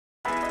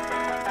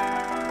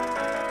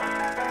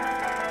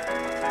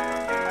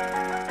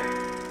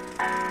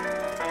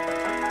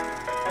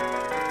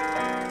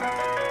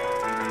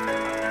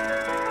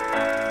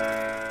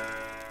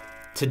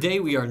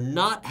Today we are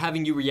not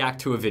having you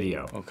react to a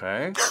video.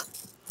 Okay.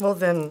 Well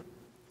then,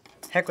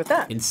 heck with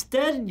that.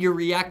 Instead, you're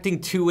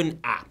reacting to an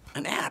app.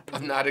 An app?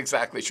 I'm not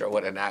exactly sure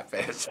what an app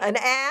is. An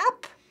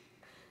app?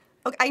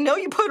 Okay, I know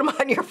you put them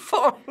on your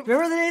phone.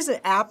 Remember the days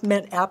that app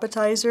meant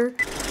appetizer?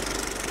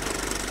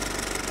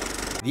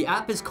 The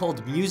app is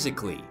called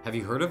Musical.ly. Have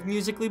you heard of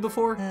Musical.ly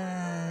before?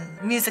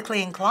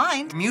 Musically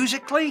inclined.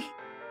 Musically?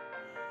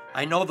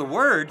 I know the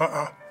word.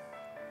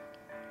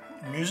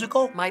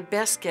 Musical? My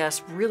best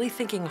guess, really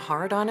thinking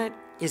hard on it,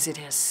 is it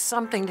has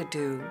something to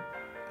do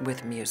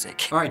with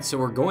music. All right, so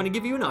we're going to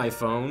give you an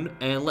iPhone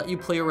and let you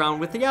play around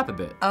with the app a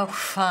bit. Oh,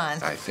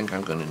 fun. I think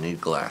I'm gonna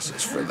need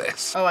glasses for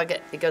this. Oh, I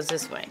get it. Goes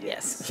this way,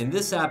 yes. In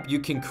this app, you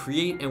can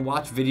create and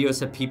watch videos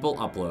that people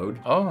upload.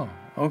 Oh,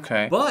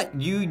 okay. But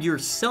you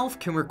yourself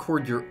can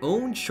record your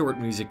own short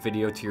music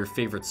video to your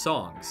favorite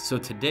songs. So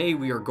today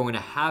we are going to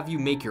have you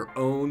make your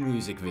own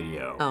music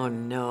video. Oh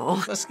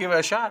no. Let's give it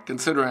a shot.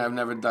 Considering I've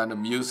never done a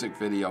music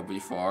video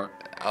before,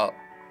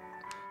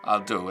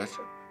 I'll do it.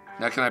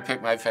 Now can I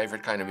pick my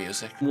favorite kind of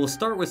music? We'll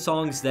start with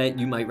songs that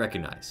you might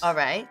recognize. All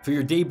right. For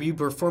your debut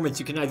performance,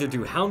 you can either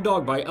do Hound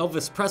Dog by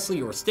Elvis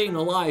Presley or Stayin'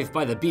 Alive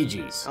by the Bee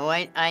Gees. Oh,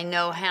 I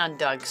know Hound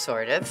Dog,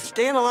 sort of.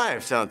 Staying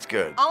alive sounds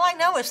good. All I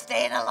know is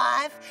staying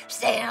alive,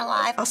 staying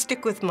alive. I'll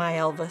stick with my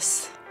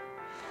Elvis.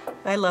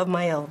 I love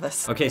my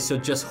Elvis. Okay, so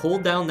just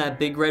hold down that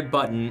big red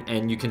button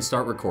and you can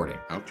start recording.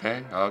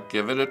 Okay, I'll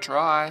give it a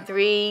try.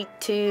 3,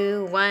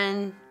 2,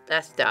 1,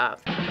 let's stop.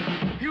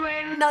 You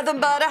ain't nothing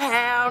but a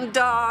hound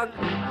dog.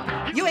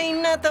 You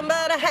ain't nothing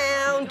but a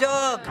hound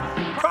dog.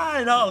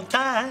 Crying all the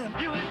time.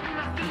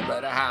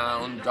 But a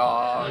hound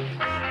dog,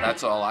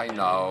 that's all I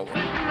know.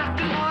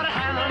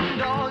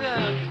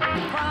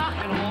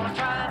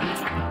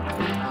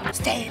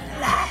 Staying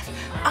alive.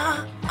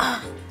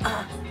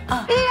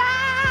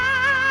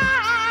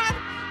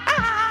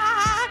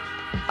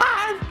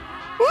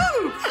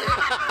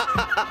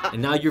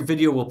 And now your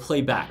video will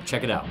play back.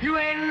 Check it out. You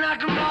ain't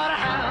nothing but a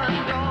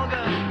hound dog.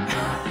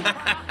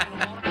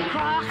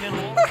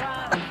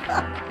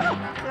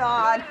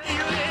 God.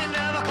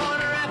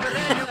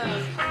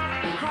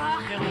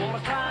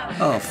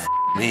 Oh, f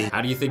me.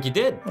 How do you think you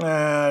did?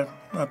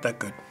 Not that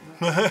good.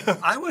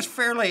 I was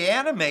fairly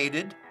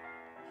animated.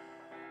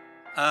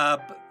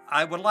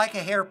 I would like a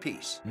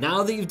hairpiece.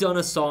 Now that you've done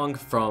a song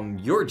from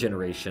your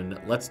generation,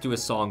 let's do a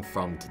song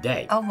from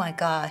today. Oh my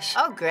gosh.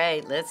 Oh,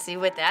 great. Let's see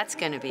what that's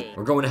gonna be.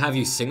 We're going to have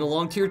you sing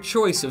along to your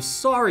choice of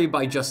Sorry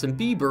by Justin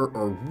Bieber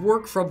or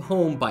Work From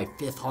Home by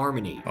Fifth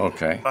Harmony.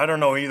 Okay. I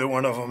don't know either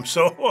one of them,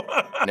 so.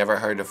 Never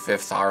heard of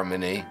Fifth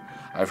Harmony.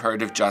 I've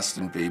heard of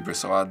Justin Bieber,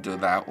 so I'll do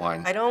that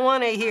one. I don't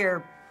want to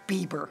hear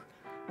Bieber.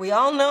 We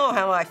all know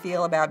how I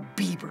feel about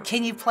Bieber.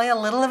 Can you play a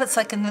little of it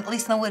so I can at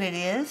least know what it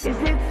is? Is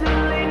it too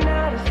late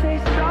now to say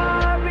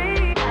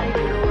sorry?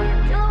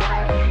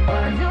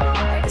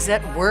 Is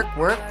that work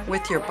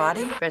with your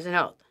body? Press and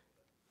hold.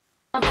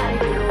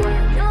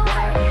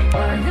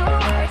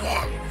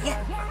 Yeah.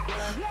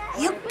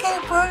 You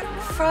can work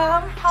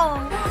from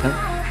home.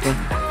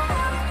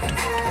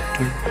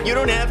 You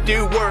don't have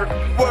to work,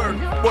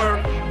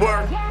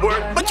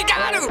 but you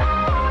gotta!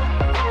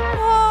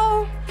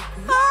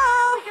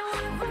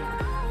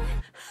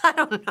 I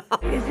don't know.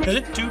 Is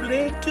it too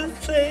late to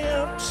say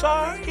I'm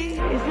sorry? Is it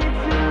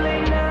too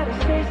late now to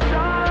say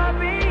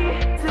sorry?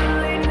 Too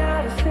late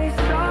now to say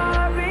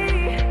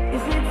sorry.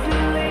 Is it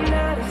too late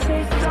now to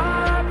say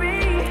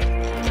sorry?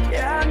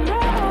 Yeah, I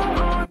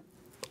know.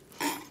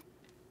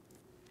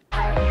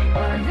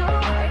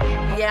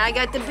 Yeah, I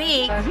got the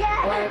beat.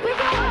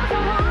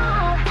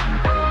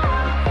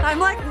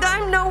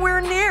 I'm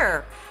nowhere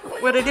near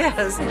what it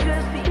is.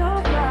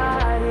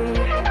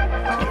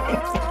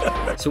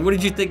 So what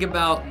did you think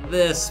about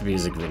this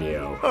music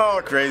video?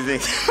 Oh, crazy.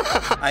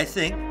 I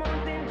think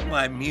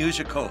my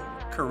musical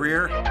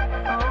career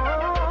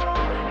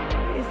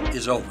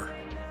is over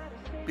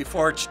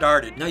before it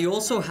started. Now you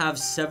also have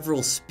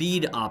several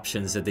speed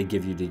options that they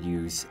give you to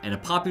use, and a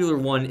popular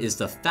one is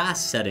the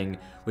fast setting,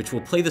 which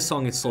will play the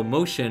song in slow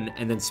motion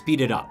and then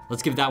speed it up.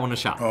 Let's give that one a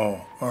shot.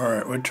 Oh, all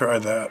right, we'll try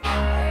that.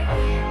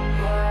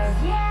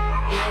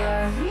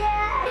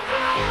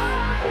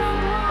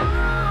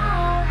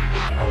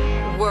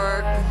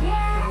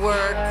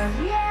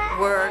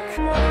 Work.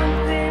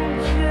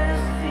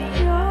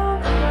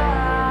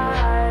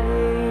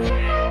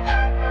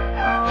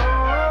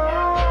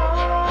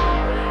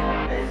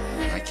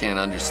 I can't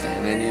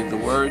understand any of the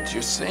words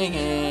you're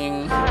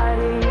singing.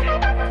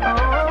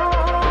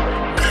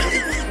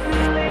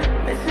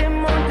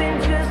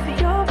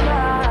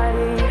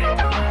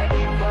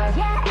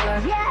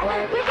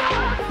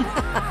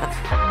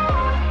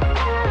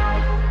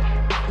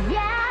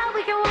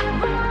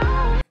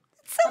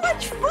 So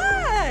much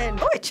fun.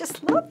 Oh, I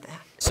just love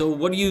that. So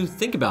what do you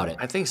think about it?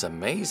 I think it's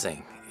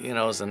amazing. You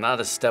know, it's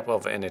another step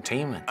of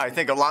entertainment. I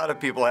think a lot of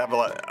people have a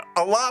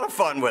lot of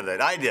fun with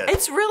it. I did.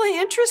 It's really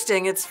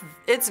interesting. It's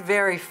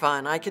very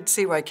fun. I could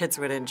see why kids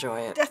would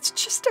enjoy it. That's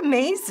just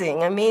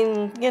amazing. I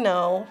mean, you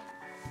know,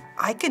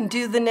 I can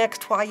do the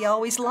next Why You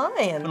Always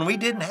Lying. When we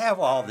didn't have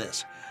all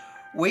this,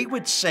 we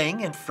would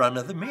sing in front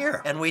of the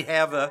mirror, and we'd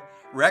have a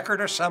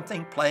record or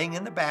something playing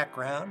in the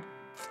background.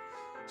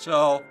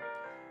 So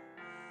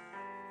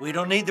we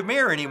don't need the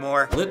mirror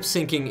anymore. Lip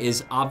syncing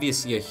is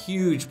obviously a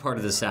huge part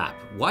of this app.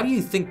 Why do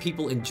you think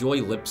people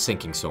enjoy lip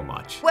syncing so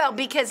much? Well,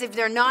 because if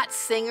they're not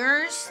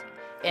singers,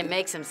 it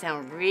makes them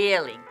sound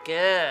really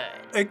good.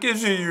 It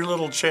gives you your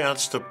little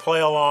chance to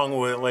play along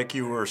with like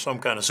you were some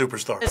kind of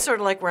superstar. It's sort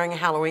of like wearing a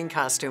Halloween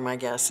costume, I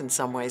guess, in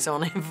some ways,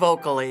 only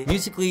vocally.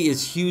 Musically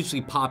is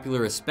hugely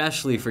popular,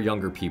 especially for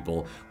younger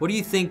people. What do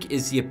you think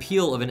is the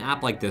appeal of an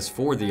app like this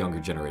for the younger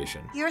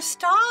generation? You're a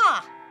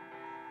star.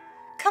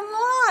 Come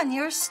on,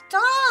 you're a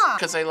star.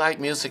 Because they like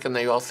music and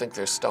they all think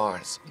they're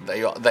stars.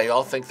 They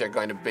all think they're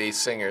going to be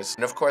singers.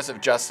 And of course,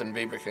 if Justin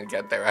Bieber can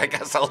get there, I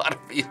guess a lot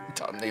of people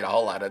don't need a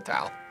whole lot of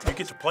talent. You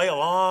get to play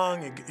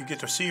along, you get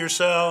to see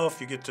yourself,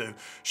 you get to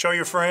show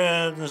your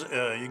friends,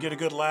 you get a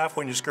good laugh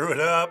when you screw it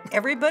up.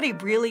 Everybody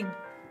really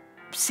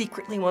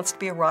secretly wants to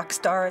be a rock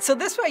star. So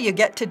this way you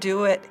get to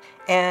do it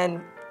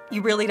and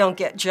you really don't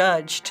get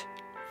judged.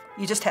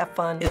 You just have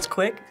fun. It's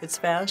quick, it's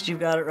fast, you've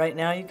got it right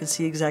now, you can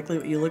see exactly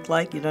what you look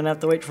like, you don't have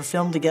to wait for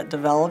film to get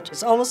developed.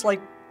 It's almost like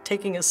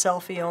taking a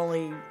selfie,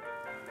 only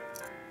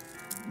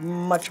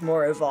much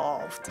more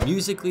evolved.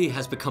 Musically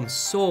has become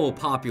so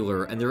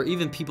popular, and there are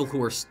even people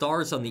who are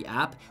stars on the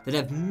app that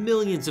have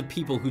millions of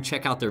people who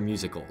check out their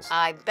musicals.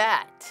 I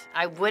bet.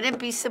 I wouldn't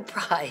be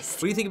surprised.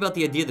 What do you think about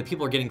the idea that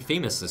people are getting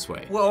famous this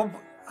way? Well,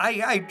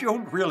 I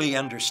don't really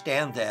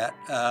understand that,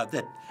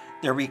 that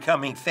they're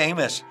becoming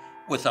famous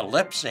with a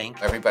lip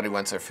sync. Everybody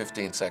wants their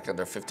 15-second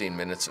or 15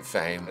 minutes of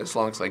fame, as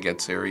long as they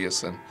get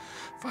serious and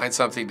find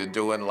something to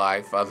do in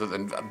life other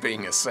than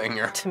being a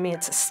singer. To me,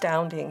 it's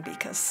astounding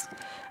because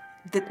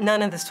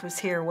none of this was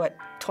here, what,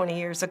 20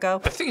 years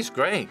ago? I think it's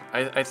great.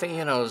 I think,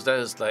 you know,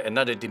 there's like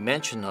another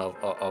dimension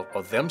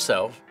of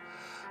themselves,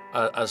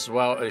 as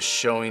well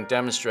as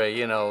demonstrate,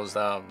 you know,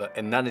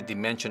 another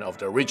dimension of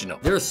the original.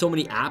 There are so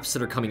many apps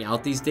that are coming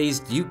out these days.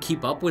 Do you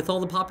keep up with all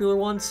the popular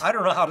ones? I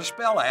don't know how to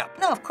spell app.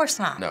 No, of course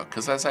not. No,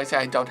 because as I say,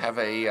 I don't have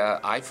a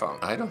iPhone.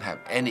 I don't have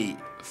any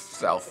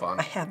cell phone.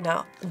 I have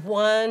now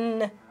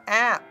one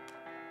app.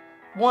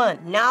 One,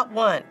 not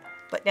one.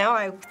 But now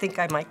I think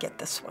I might get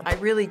this one. I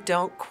really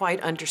don't quite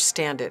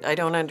understand it. I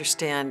don't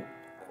understand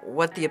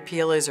what the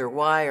appeal is or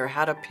why or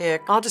how to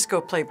pick. I'll just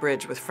go play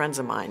bridge with friends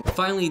of mine.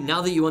 Finally,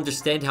 now that you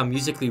understand how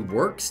Musically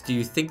works, do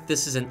you think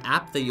this is an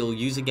app that you'll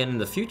use again in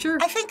the future?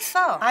 I think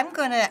so. I'm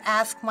going to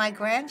ask my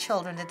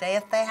grandchildren today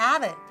if they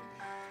have it.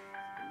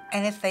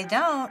 And if they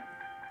don't,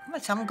 I'm going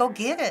to tell them to go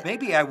get it.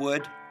 Maybe I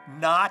would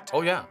not.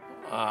 Oh, yeah.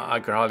 I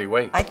can hardly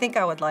wait. I think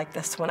I would like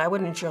this one. I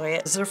would enjoy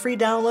it. Is it a free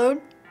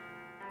download?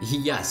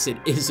 Yes, it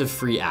is a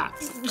free app.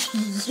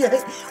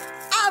 Yes,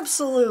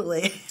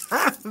 absolutely.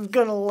 I'm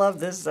gonna love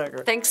this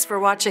sucker. Thanks for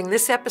watching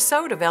this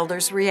episode of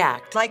Elders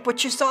React. Like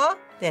what you saw?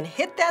 Then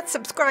hit that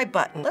subscribe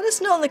button. Let us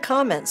know in the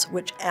comments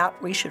which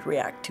app we should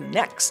react to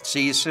next.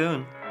 See you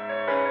soon.